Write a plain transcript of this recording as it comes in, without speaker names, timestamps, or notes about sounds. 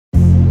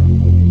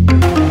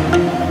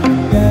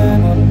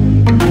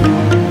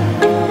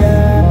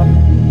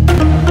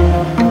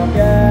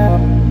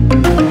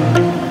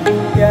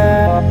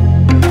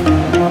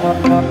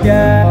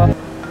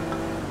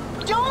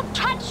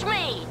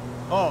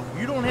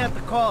have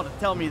to call to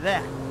tell me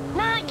that.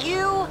 Not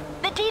you!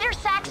 The Dieter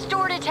Sack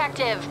store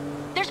detective!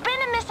 There's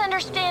been a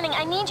misunderstanding.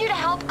 I need you to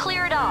help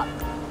clear it up.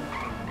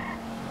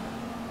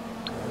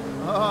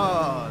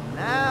 Oh,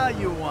 now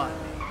you want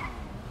me.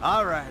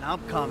 All right,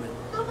 I'm coming.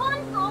 The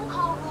one phone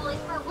call rule is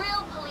for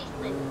real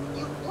policemen.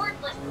 You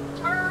worthless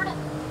turd!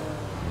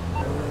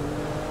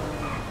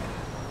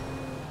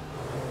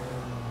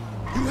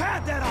 You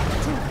had that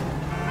opportunity!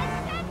 I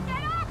said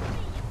get off me,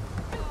 you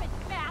stupid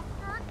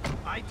bastard!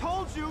 I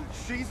told you,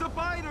 she's a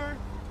biter!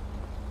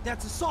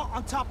 That's assault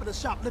on top of the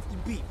shoplifting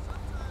beef.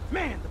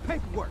 Man, the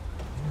paperwork!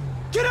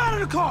 Get out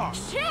of the car!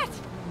 Shit!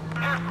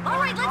 All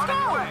right, let's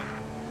go!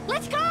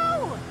 Let's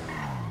go!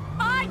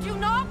 I do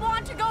not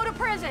want to go to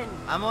prison!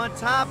 I'm on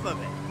top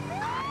of it.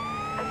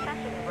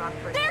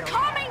 They're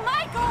coming,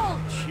 Michael!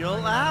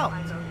 Chill out.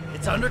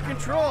 It's under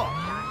control.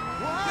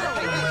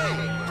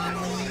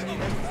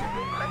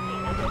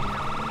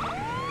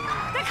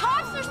 The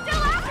cops are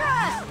still after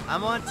us!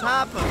 I'm on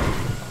top of it.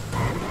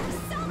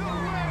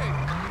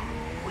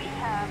 We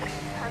have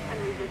person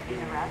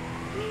resisting arrest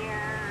near,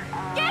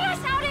 Get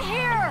us out of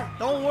here!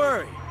 Don't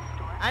worry.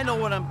 I know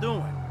what I'm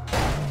doing.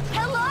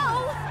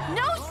 Hello?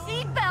 No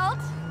seatbelt!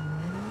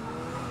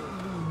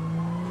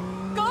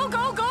 Go,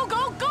 go, go,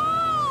 go,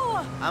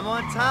 go! I'm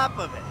on top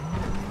of it.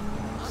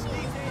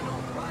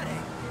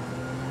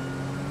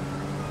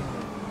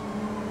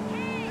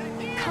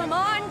 Come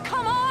on,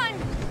 come on,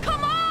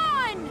 come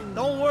on!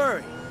 Don't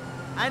worry.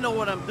 I know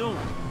what I'm doing.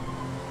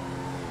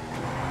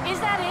 Is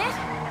that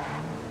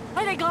it?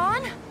 Are they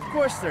gone? Of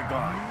course they're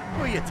gone.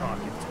 Who are you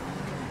talking to?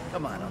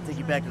 Come on, I'll take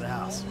you back to the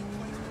house.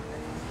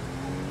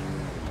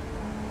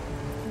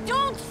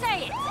 Don't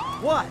say it!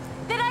 What?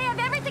 That I have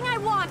everything I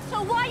want,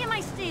 so why am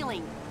I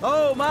stealing?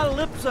 Oh, my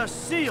lips are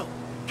sealed.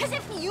 Because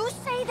if you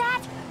say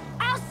that,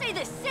 I'll say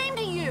the same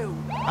to you.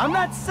 I'm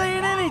not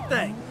saying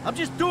anything. I'm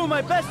just doing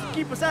my best to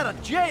keep us out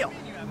of jail.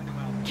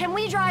 Can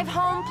we drive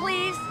home,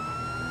 please?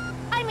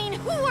 I mean,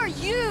 who are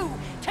you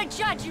to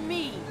judge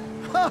me?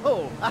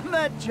 Oh, I'm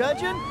not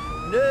judging?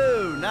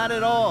 No, not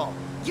at all.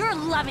 You're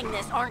loving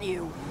this, aren't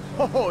you?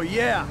 Oh,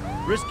 yeah.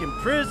 Risking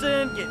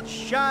prison, getting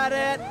shot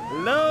at,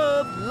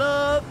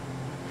 love,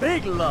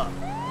 big love.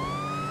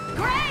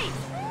 Great!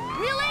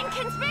 Real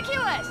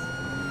inconspicuous!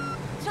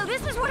 So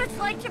this is what it's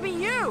like to be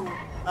you.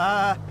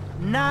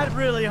 Not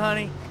really,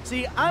 honey.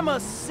 See, I'm a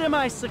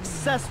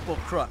semi-successful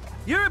crook.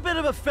 You're a bit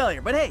of a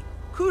failure, but hey,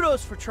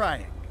 kudos for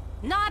trying.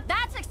 Not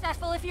that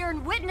successful if you're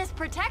in witness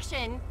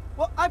protection.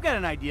 Well, I've got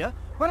an idea.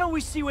 Why don't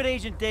we see what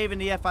Agent Dave and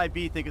the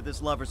FIB think of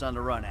this Lovers on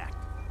the Run act?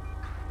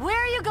 Where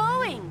are you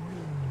going?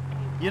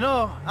 You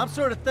know, I'm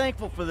sort of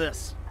thankful for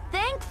this.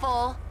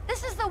 Thankful?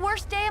 This is the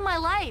worst day of my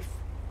life.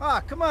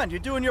 Ah, come on, you're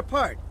doing your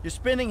part. Your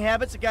spending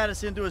habits have got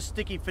us into a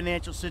sticky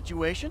financial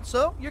situation,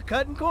 so you're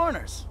cutting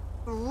corners.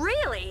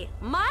 Really?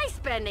 My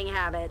spending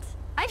habits?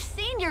 I've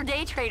seen your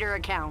day trader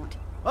account.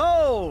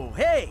 Oh,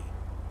 hey!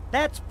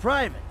 That's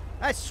private.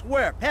 I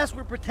swear,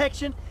 password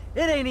protection,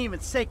 it ain't even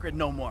sacred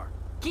no more.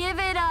 Give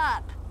it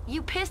up.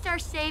 You pissed our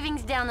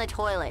savings down the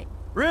toilet.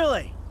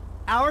 Really?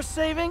 Our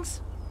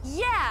savings?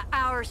 Yeah,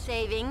 our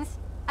savings.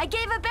 I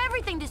gave up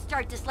everything to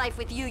start this life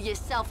with you, you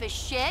selfish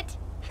shit.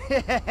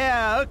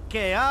 Yeah,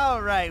 okay,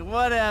 all right,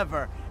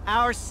 whatever.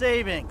 Our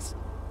savings.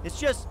 It's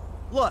just,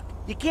 look,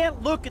 you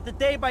can't look at the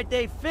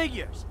day-by-day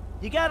figures.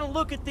 You gotta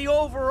look at the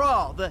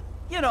overall, the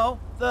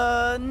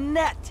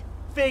net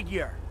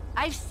figure.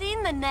 I've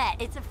seen the net.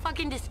 It's a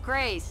fucking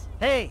disgrace.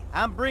 Hey,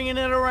 I'm bringing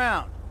it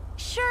around.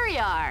 Sure you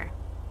are.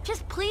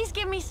 Just please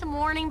give me some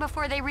warning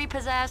before they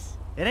repossess.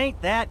 It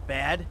ain't that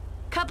bad.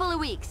 Couple of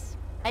weeks.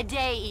 A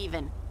day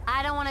even.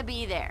 I don't want to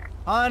be there.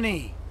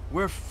 Honey,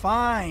 we're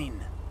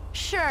fine.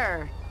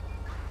 Sure.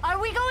 Are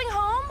we going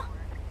home?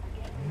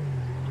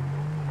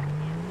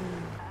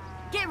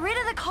 Get rid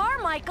of the car,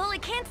 Michael.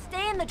 It can't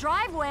stay in the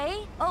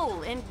driveway.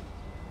 Oh, and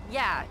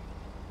yeah.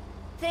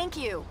 Thank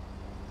you.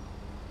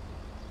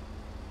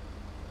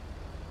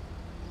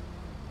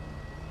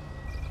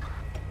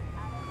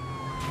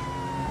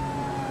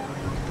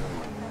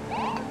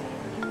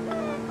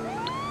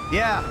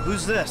 Yeah,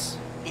 who's this?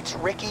 It's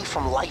Ricky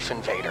from Life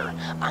Invader.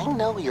 I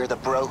know you're the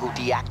bro who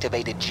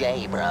deactivated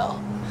Jay, bro.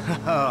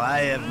 Oh, I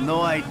have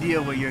no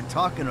idea what you're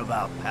talking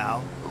about, pal.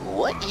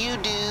 What you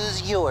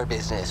do's your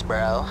business,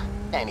 bro.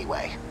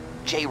 Anyway,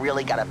 Jay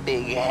really got a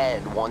big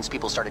head once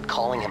people started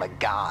calling him a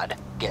god.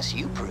 Guess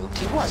you proved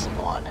he wasn't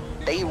one.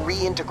 They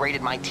reintegrated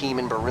my team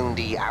in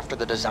Burundi after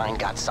the design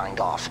got signed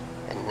off.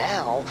 And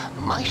now,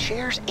 my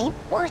shares ain't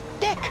worth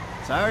dick.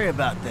 Sorry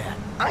about that.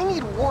 I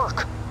need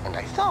work. And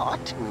I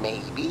thought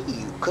maybe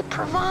you could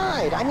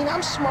provide. I mean,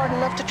 I'm smart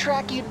enough to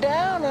track you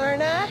down,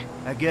 aren't I?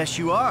 I guess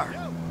you are.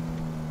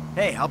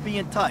 Hey, I'll be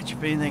in touch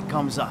if anything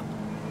comes up.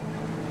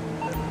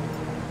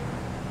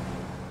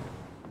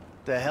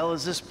 The hell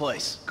is this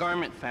place?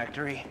 Garment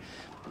factory.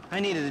 I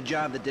needed a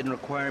job that didn't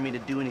require me to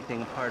do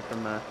anything apart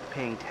from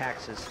paying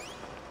taxes.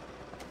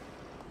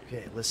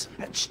 Okay, listen.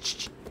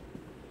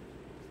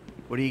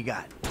 What do you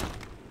got?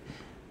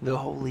 The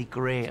Holy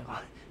Grail.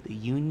 The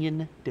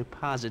Union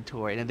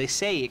Depository. Now, they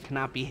say it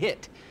cannot be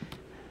hit.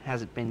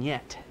 Hasn't been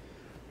yet.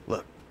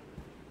 Look,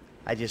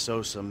 I just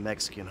owe some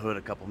Mexican hood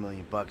a couple $1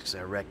 million because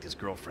I wrecked his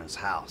girlfriend's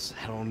house.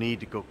 I don't need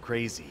to go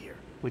crazy here.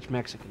 Which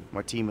Mexican?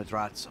 Martín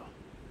Madrazo.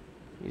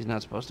 He's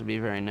not supposed to be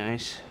very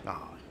nice.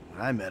 Oh,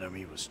 when I met him,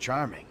 he was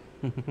charming.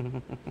 So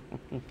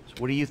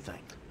what do you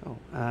think? Oh,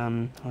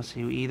 let's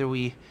see. Either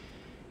we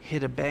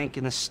hit a bank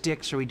in the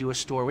sticks or we do a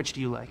store. Which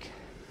do you like?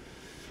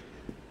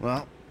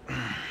 Well,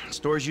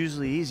 store's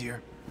usually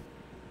easier.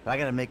 But I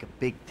gotta make a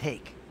big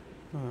take.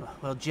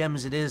 Well,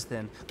 gems it is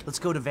then. Let's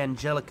go to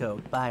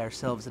Vangelico, buy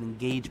ourselves an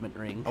engagement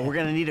ring. Oh, we're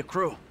gonna need a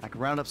crew. I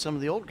can round up some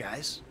of the old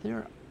guys.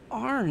 There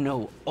are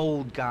no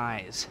old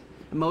guys.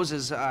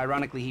 Moses,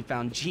 ironically, he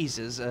found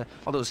Jesus.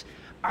 All those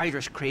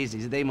Irish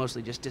crazies, they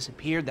mostly just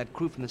disappeared. That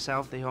crew from the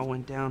south, they all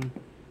went down.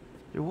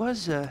 There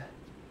was an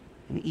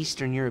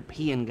Eastern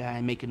European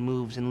guy making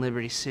moves in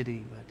Liberty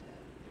City,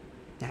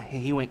 but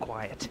he went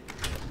quiet.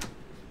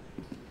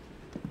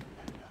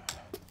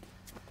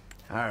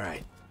 All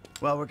right.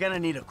 Well, we're gonna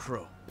need a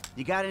crew.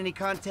 You got any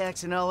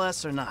contacts in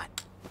LS or not?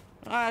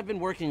 I've been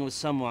working with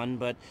someone,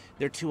 but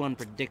they're too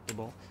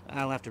unpredictable.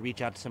 I'll have to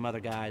reach out to some other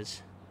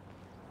guys.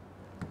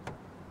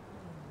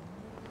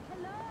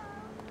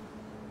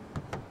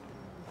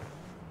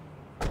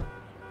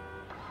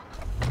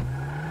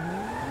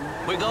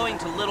 We're going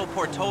to Little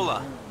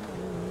Portola.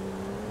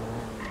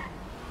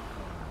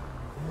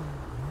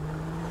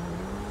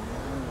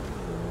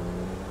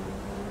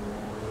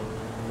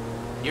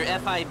 Your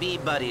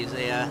FIB buddies,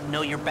 they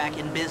know you're back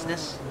in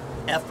business?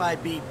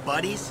 FIB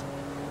buddies?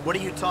 What are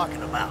you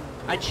talking about?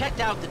 I checked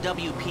out the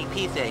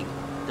WPP thing.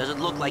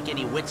 Doesn't look like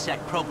any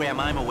WITSEC program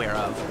I'm aware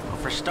of.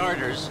 For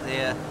starters,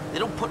 they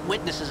don't put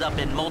witnesses up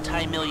in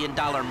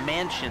multi-million-dollar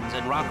mansions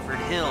in Rockford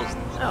Hills.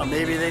 Well,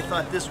 maybe they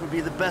thought this would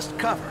be the best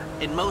cover.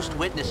 And most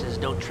witnesses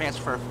don't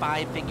transfer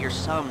five-figure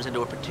sums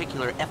into a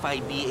particular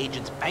FIB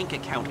agent's bank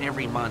account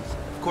every month.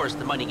 Of course,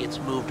 the money gets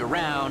moved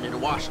around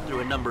and washed through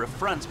a number of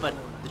fronts, but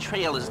the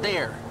trail is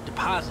there.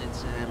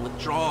 Deposits and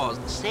withdrawals,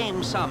 the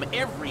same sum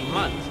every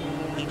month.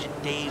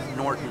 Agent Dave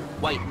Norton,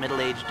 white,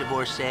 middle-aged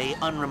divorcee,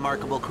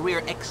 unremarkable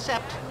career,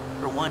 except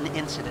for one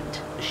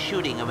incident. The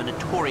shooting of a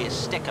notorious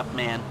stick-up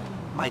man,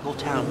 Michael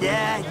Town.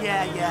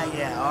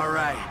 Yeah, all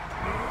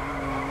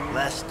right.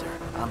 Lester,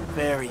 I'm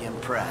very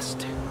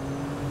impressed.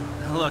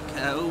 Look,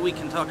 we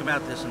can talk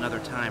about this another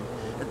time.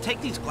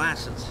 Take these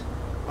glasses.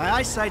 My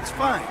eyesight's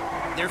fine.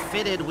 They're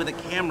fitted with a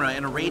camera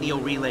and a radio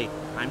relay.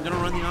 I'm gonna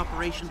run the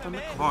operation from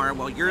the car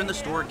while you're in the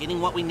store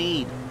getting what we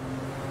need.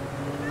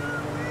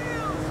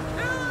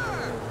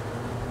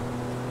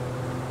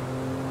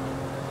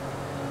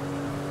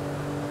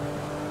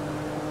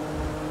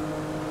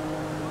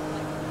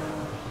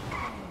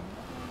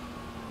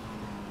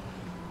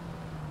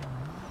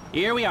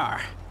 Here we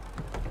are.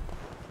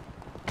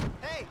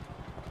 Hey!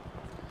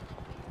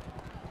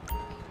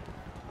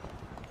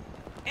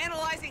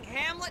 Analyzing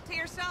Hamlet to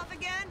yourself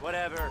again?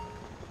 Whatever.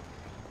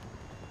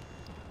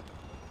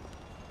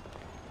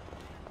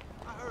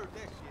 I heard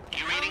that shit.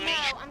 You reading me?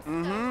 I'm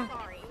so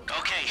sorry.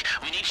 Okay,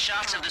 we need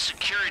shots of the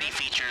security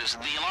features,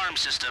 the alarm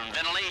system,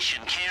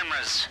 ventilation,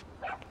 cameras.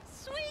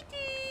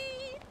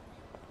 Sweetie!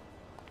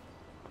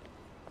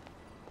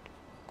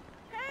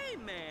 Hey,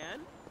 man.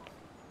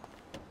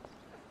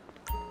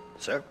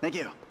 Sir? Thank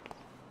you.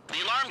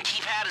 The alarm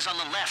keypad is on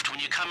the left when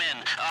you come in,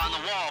 on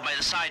the wall by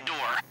the side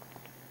door.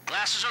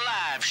 Glasses are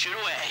live, shoot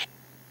away.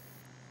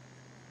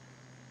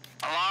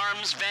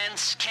 Alarms,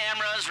 vents,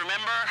 cameras,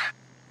 remember?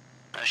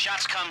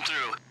 Shots come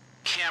through.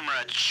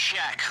 Camera,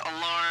 check.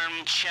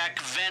 Alarm, check.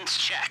 Vents,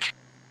 check.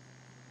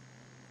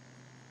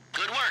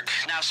 Good work.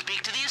 Now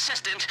speak to the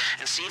assistant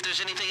and see if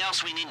there's anything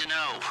else we need to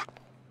know.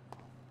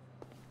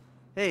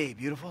 Hey,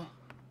 beautiful.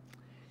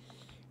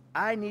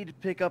 I need to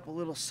pick up a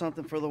little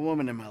something for the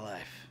woman in my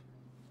life.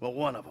 Well,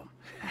 one of them.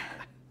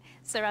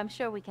 Sir, I'm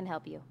sure we can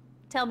help you.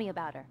 Tell me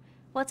about her.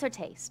 What's her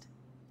taste?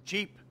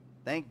 Cheap.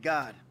 Thank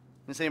God.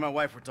 This ain't my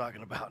wife we're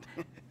talking about.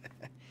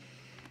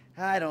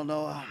 I don't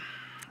know.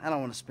 I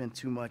don't want to spend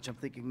too much. I'm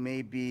thinking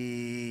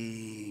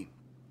maybe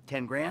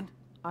 10 grand?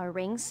 Our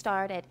rings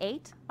start at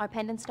 8, our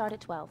pendants start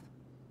at 12.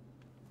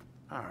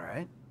 All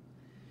right.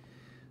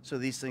 So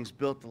these things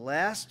built to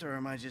last, or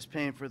am I just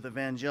paying for the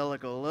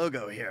Vangelico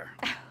logo here?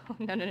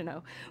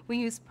 No. We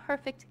use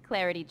perfect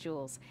clarity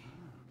jewels.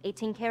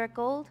 18 karat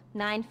gold,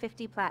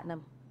 950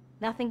 platinum.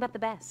 Nothing but the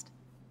best.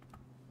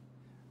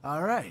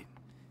 All right.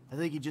 I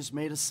think you just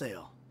made a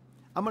sale.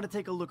 I'm gonna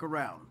take a look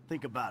around,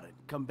 think about it,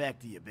 come back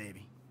to you,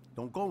 baby.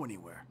 Don't go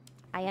anywhere.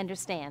 I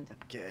understand.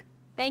 Okay.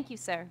 Thank you,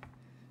 sir.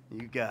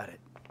 You got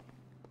it.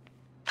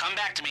 Come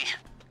back to me.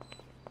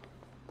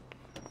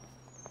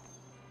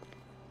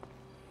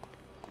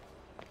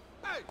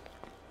 Hey,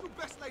 you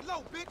best lay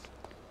low, bitch.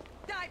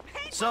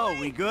 So,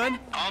 we good?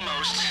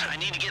 Almost. I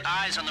need to get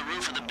eyes on the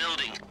roof of the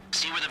building.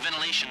 See where the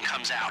ventilation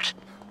comes out.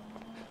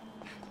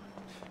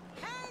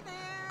 Hey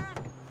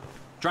there!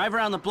 Drive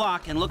around the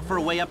block and look for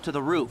a way up to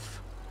the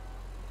roof.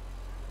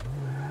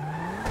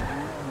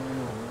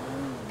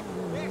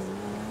 This is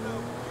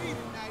no me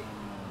tonight.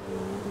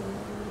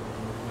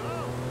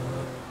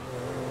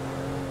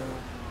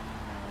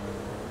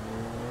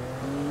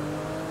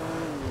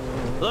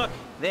 Look,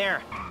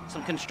 there.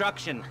 Some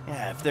construction.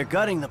 Yeah, if they're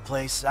gutting the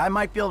place, I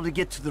might be able to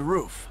get to the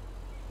roof.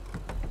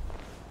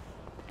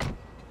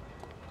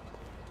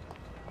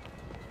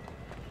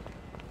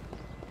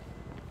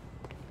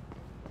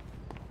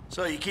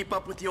 So, you keep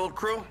up with the old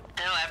crew?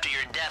 Well, after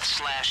your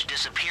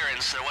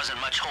death/disappearance, there wasn't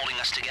much holding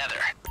us together.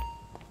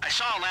 I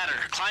saw a ladder.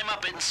 Climb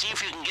up it and see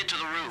if you can get to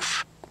the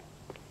roof.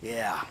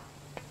 Yeah.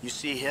 You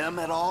see him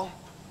at all?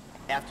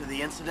 After the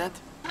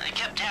incident? I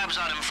kept tabs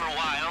on him for a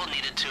while.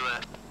 Needed to,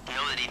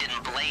 know that he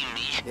didn't blame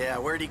me. Yeah,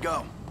 where'd he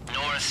go?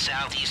 North,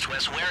 south, east,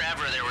 west,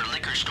 wherever there were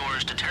liquor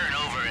stores to turn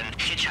over and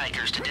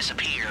hitchhikers to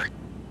disappear.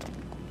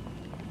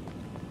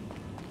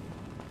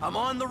 I'm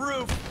on the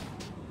roof.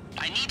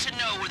 I need to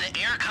know where the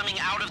air coming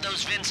out of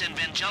those vents in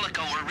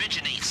Vangelico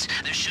originates.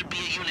 There should be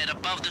a unit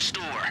above the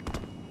store.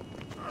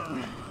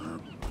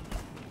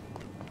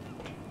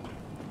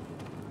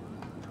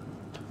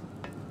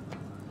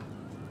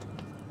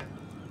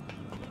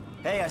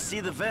 Hey, I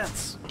see the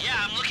vents. Yeah,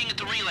 I'm looking at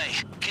the relay.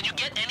 Can you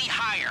get any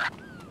higher?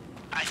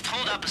 I've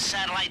pulled up a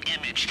satellite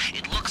image.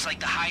 It looks like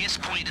the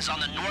highest point is on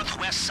the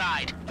northwest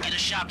side. Get a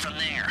shot from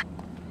there.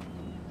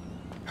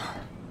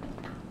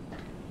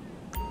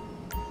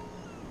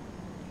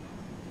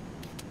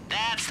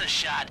 That's the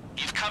shot.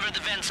 You've covered the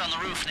vents on the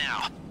roof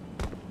now.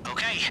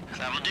 Okay,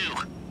 that'll do.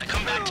 Now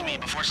come back to me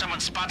before someone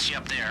spots you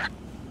up there.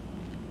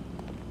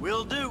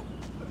 Will do.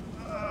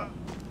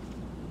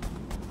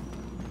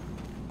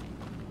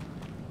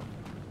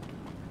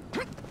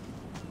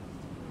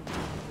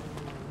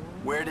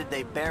 Where did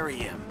they bury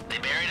him? They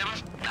buried him?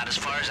 Not as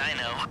far as I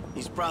know.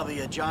 He's probably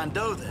a John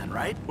Doe then,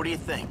 right? What do you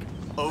think?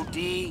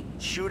 OD?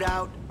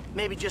 Shootout?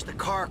 Maybe just a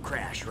car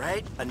crash,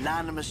 right?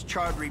 Anonymous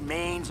charred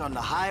remains on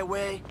the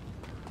highway?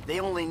 They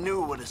only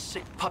knew what a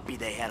sick puppy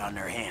they had on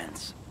their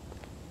hands.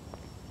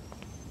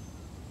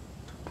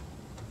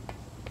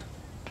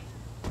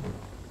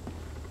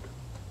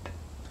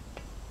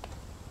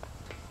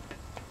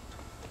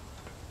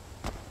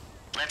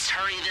 Let's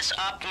hurry this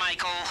up,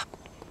 Michael.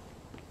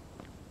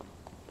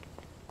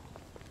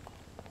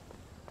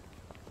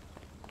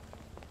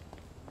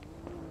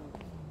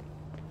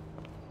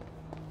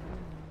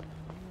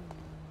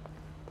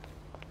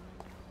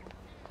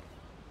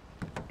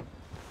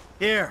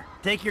 Here,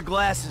 take your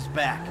glasses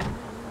back.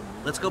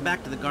 Let's go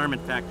back to the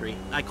garment factory.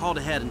 I called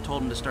ahead and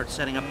told him to start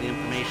setting up the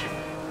information.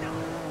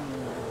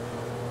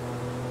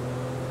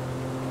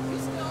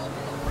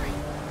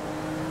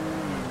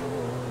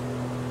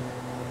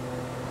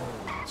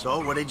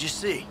 So, what did you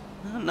see?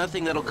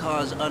 Nothing that'll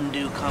cause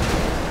undue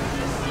complications.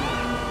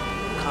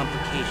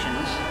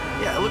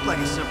 Yeah, it looked like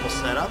a simple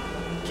setup.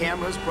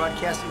 Cameras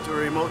broadcasting to a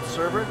remote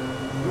server.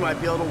 We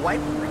might be able to wipe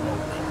them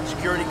remotely.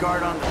 Security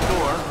guard on the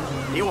door.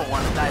 He won't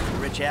want to die for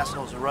rich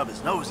assholes to rub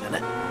his nose in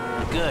it.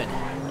 Good.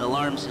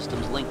 Alarm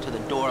system's linked to the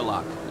door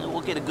lock.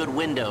 We'll get a good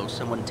window.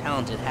 Someone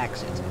talented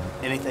hacks it.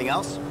 Anything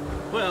else?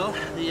 Well,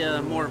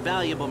 the more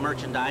valuable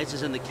merchandise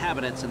is in the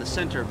cabinets in the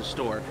center of the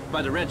store,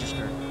 by the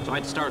register, so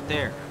I'd start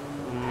there.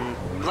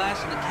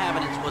 Glass in the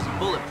cabinets wasn't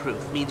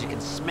bulletproof, means you can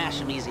smash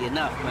them easy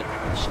enough, but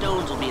the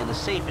stones will be in the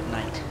safe at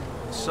night.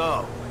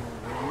 So,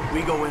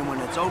 we go in when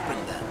it's open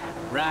then?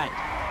 Right.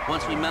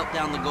 Once we melt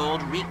down the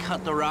gold,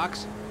 recut the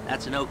rocks,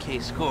 that's an okay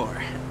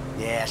score.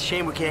 Yeah,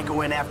 shame we can't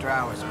go in after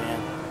hours,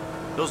 man.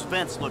 Those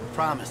vents look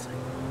promising.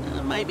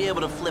 Might be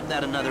able to flip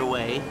that another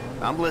way.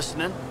 I'm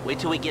listening. Wait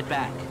till we get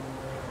back.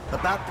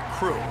 About the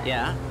crew.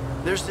 Yeah?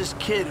 There's this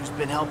kid who's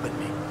been helping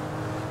me.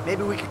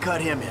 Maybe we could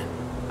cut him in.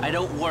 I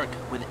don't work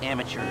with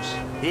amateurs.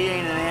 He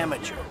ain't an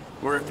amateur.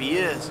 Or if he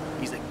is,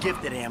 he's a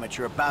gifted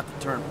amateur about to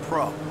turn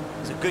pro.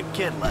 He's a good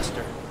kid,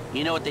 Lester.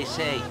 You know what they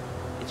say?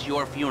 It's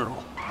your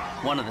funeral.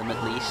 One of them,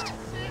 at least.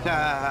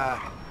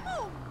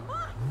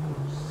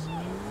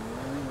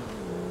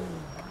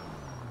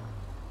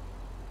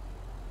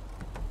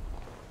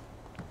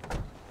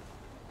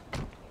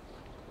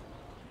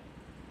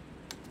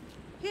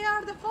 Here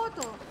are the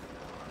photos.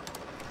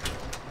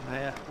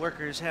 My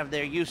workers have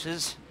their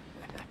uses.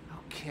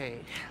 Okay,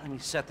 let me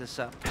set this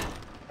up.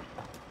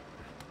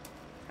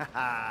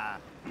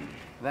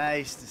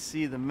 Nice to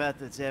see the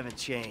methods haven't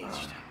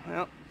changed.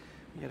 Well,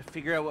 we gotta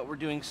figure out what we're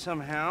doing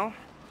somehow.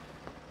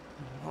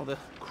 All the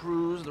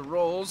crews, the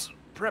rolls,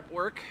 prep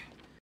work.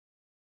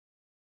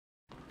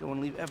 Don't want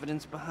to leave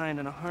evidence behind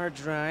on a hard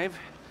drive.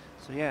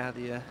 So yeah,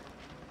 the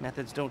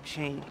methods don't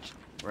change.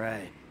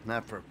 Right,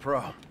 not for a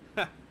pro.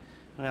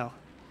 Well,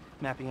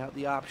 mapping out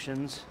the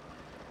options,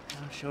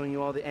 showing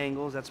you all the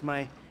angles, that's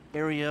my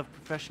area of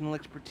professional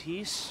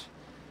expertise.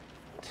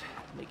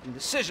 Making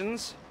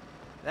decisions,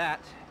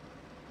 that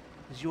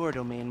is your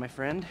domain, my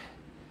friend.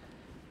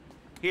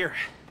 Here.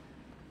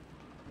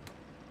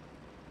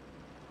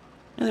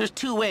 And there's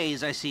two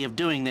ways I see of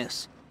doing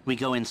this. We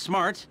go in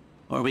smart,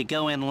 or we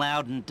go in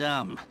loud and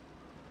dumb.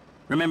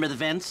 Remember the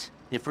vents?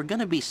 If we're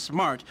gonna be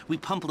smart, we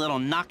pump a little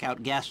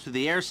knockout gas through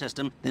the air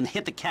system, then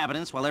hit the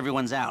cabinets while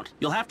everyone's out.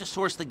 You'll have to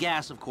source the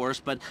gas, of course,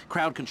 but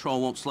crowd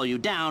control won't slow you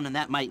down, and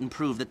that might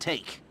improve the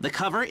take. The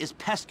cover is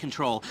pest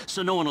control,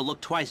 so no one will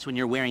look twice when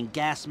you're wearing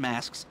gas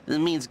masks. It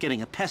means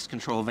getting a pest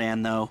control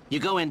van, though. You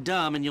go in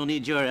dumb, and you'll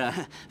need your,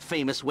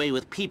 famous way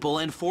with people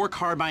and 4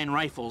 carbine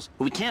rifles.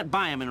 We can't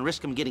buy them and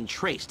risk them getting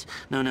traced.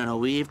 No,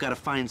 we've got to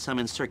find some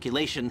in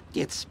circulation.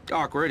 It's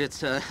awkward,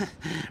 it's,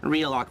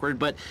 real awkward,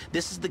 but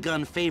this is the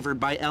gun favored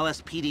by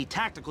LSPD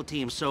tactical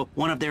teams, so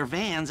one of their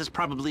vans is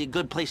probably a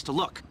good place to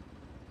look.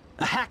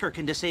 A hacker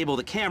can disable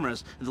the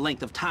cameras. The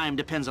length of time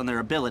depends on their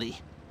ability.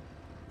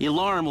 The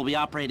alarm will be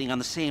operating on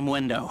the same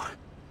window.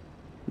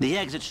 The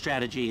exit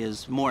strategy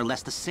is more or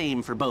less the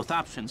same for both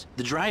options.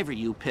 The driver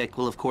you pick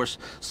will, of course,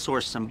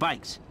 source some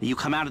bikes. You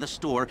come out of the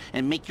store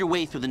and make your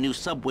way through the new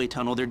subway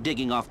tunnel they're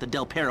digging off the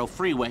Del Perro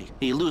freeway.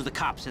 You lose the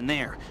cops in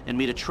there and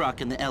meet a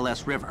truck in the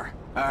LS River.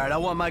 All right, I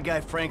want my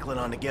guy Franklin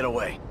on the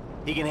getaway.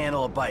 He can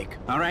handle a bike.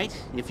 All right,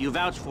 if you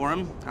vouch for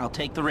him, I'll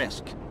take the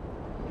risk.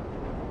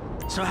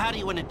 So how do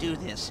you want to do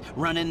this?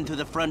 Run in through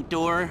the front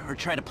door or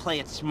try to play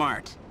it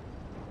smart?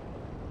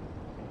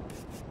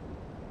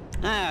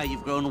 Ah,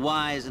 you've grown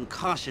wise and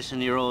cautious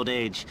in your old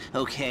age.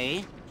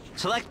 Okay.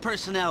 Select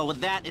personnel with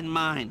that in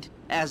mind.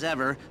 As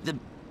ever,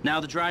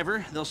 Now the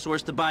driver, they'll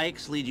source the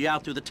bikes, lead you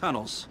out through the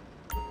tunnels.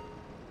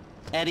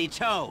 Eddie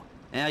Tow.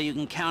 Now you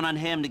can count on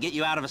him to get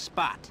you out of a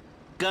spot.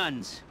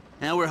 Guns.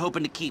 Now we're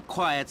hoping to keep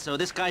quiet, so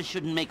this guy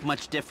shouldn't make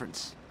much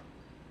difference.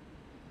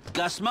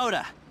 Gus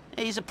Moda.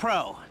 He's a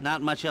pro.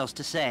 Not much else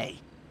to say.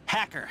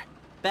 Hacker.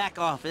 Back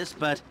office,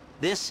 but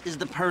this is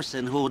the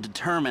person who will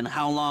determine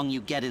how long you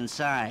get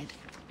inside.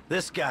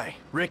 This guy,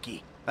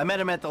 Ricky. I met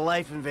him at the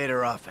Life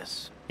Invader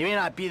office. He may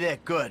not be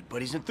that good,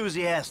 but he's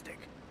enthusiastic.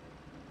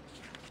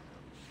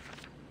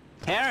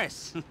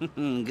 Harris.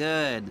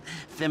 Good.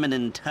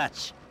 Feminine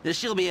touch.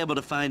 She'll be able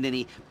to find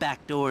any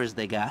back doors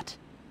they got.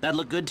 That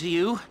look good to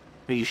you?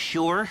 Are you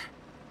sure?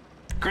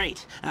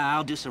 Great.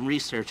 I'll do some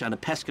research on a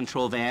pest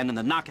control van and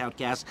the knockout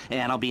gas,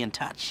 and I'll be in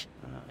touch.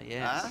 Oh,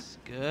 yes.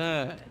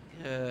 Huh?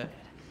 Good.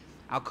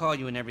 I'll call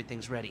you when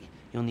everything's ready.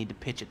 You'll need to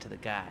pitch it to the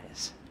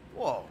guys.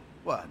 Whoa.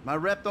 What? My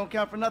rep don't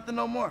count for nothing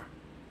no more?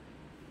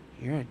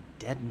 You're a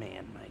dead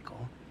man,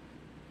 Michael.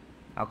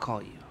 I'll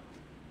call you.